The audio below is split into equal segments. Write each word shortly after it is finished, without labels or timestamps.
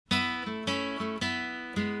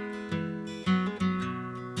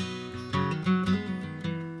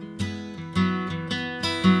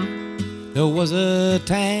There was a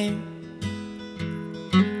time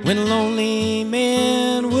when lonely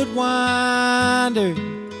men would wander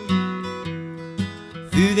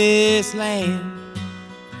through this land,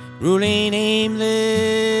 rolling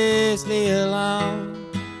aimlessly along.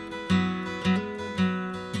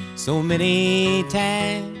 So many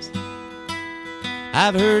times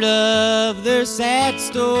I've heard of their sad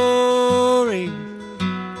stories,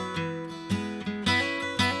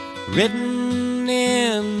 written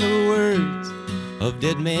in the words of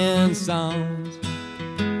dead men's songs.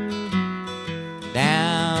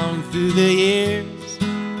 Down through the years,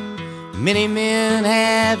 many men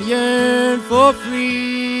have yearned for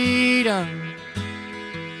freedom.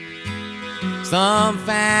 Some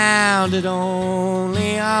found it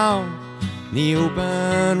only on the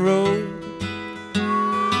open road.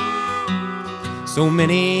 So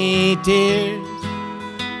many tears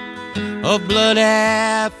of blood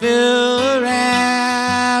have filled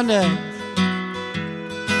around us,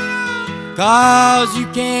 'cause you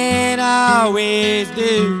can't always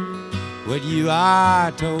do what you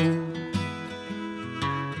are told.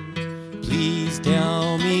 Please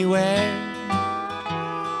tell me, where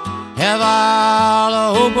have all the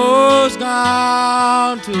hobos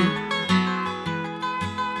gone to?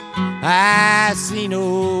 I see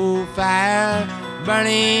no fire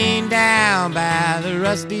burning down by the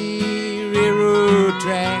rusty railroad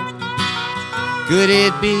track. Could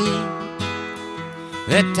it be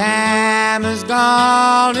that time has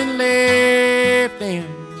gone and left them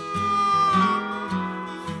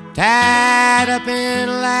tied up in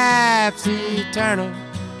life's eternal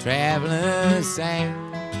traveling sand?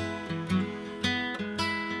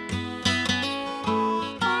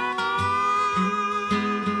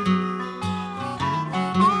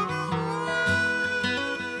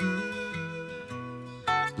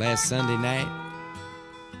 Last Sunday night,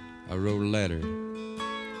 I wrote a letter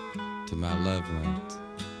to my loved ones.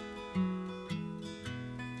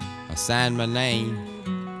 I signed my name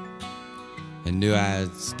and knew I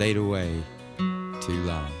had stayed away too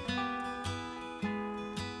long.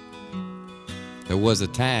 There was a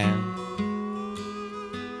time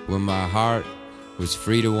when my heart was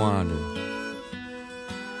free to wander,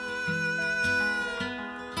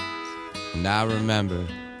 and I remember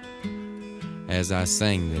as I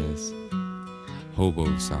sing this hobo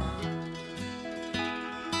song.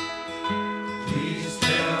 Please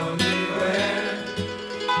tell me, where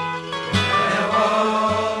have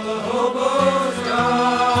all the hobos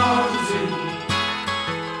gone to?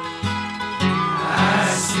 I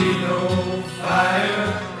see no fire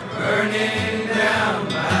burning down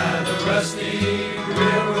by the rusty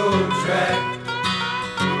railroad track.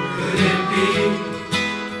 Could it be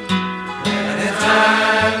that the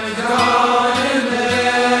time is gone?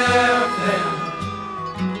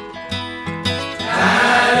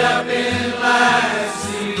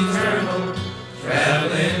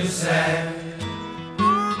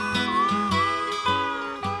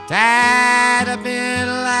 Tied up in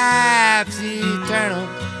life's eternal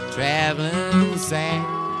traveling sand.